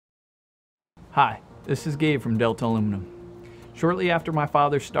Hi, this is Gabe from Delta Aluminum. Shortly after my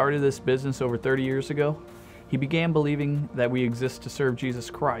father started this business over 30 years ago, he began believing that we exist to serve Jesus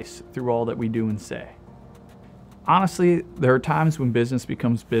Christ through all that we do and say. Honestly, there are times when business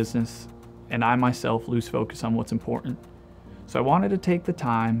becomes business and I myself lose focus on what's important. So I wanted to take the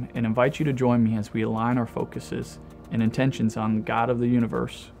time and invite you to join me as we align our focuses and intentions on the God of the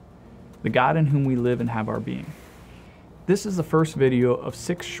universe, the God in whom we live and have our being. This is the first video of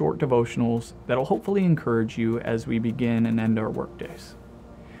 6 short devotionals that will hopefully encourage you as we begin and end our workdays.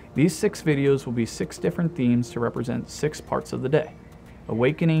 These 6 videos will be 6 different themes to represent 6 parts of the day: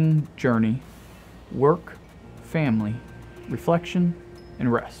 awakening, journey, work, family, reflection,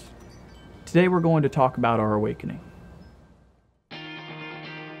 and rest. Today we're going to talk about our awakening.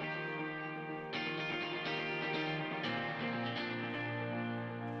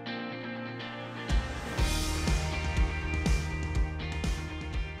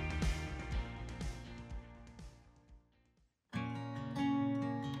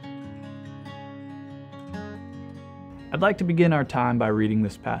 I'd like to begin our time by reading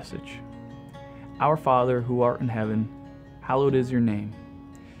this passage. Our Father, who art in heaven, hallowed is your name.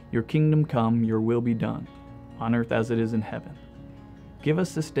 Your kingdom come, your will be done, on earth as it is in heaven. Give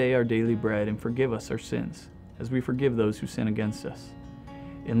us this day our daily bread, and forgive us our sins, as we forgive those who sin against us.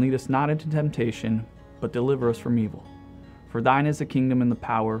 And lead us not into temptation, but deliver us from evil. For thine is the kingdom and the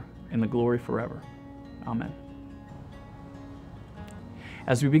power and the glory forever. Amen.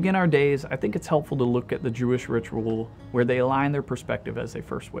 As we begin our days, I think it's helpful to look at the Jewish ritual where they align their perspective as they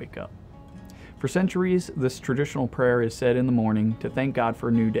first wake up. For centuries, this traditional prayer is said in the morning to thank God for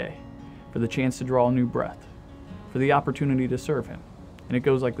a new day, for the chance to draw a new breath, for the opportunity to serve Him. And it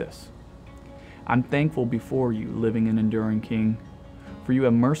goes like this: I'm thankful before you, living and enduring King, for you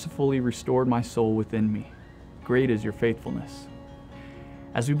have mercifully restored my soul within me. Great is your faithfulness.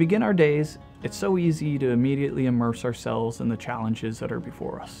 As we begin our days, it's so easy to immediately immerse ourselves in the challenges that are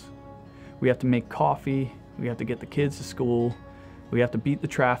before us. We have to make coffee, we have to get the kids to school, we have to beat the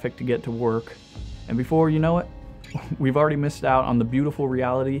traffic to get to work, and before you know it, we've already missed out on the beautiful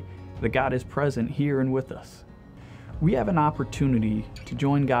reality that God is present here and with us. We have an opportunity to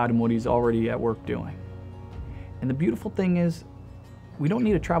join God in what He's already at work doing. And the beautiful thing is, we don't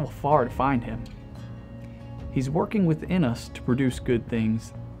need to travel far to find Him. He's working within us to produce good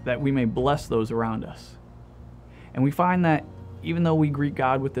things that we may bless those around us. And we find that even though we greet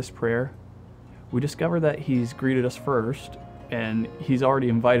God with this prayer, we discover that He's greeted us first and He's already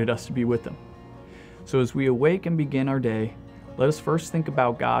invited us to be with Him. So as we awake and begin our day, let us first think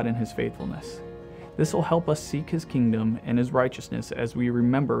about God and His faithfulness. This will help us seek His kingdom and His righteousness as we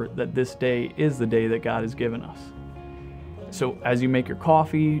remember that this day is the day that God has given us. So as you make your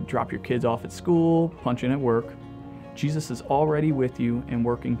coffee, drop your kids off at school, punch in at work, Jesus is already with you and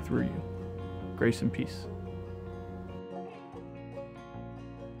working through you. Grace and peace.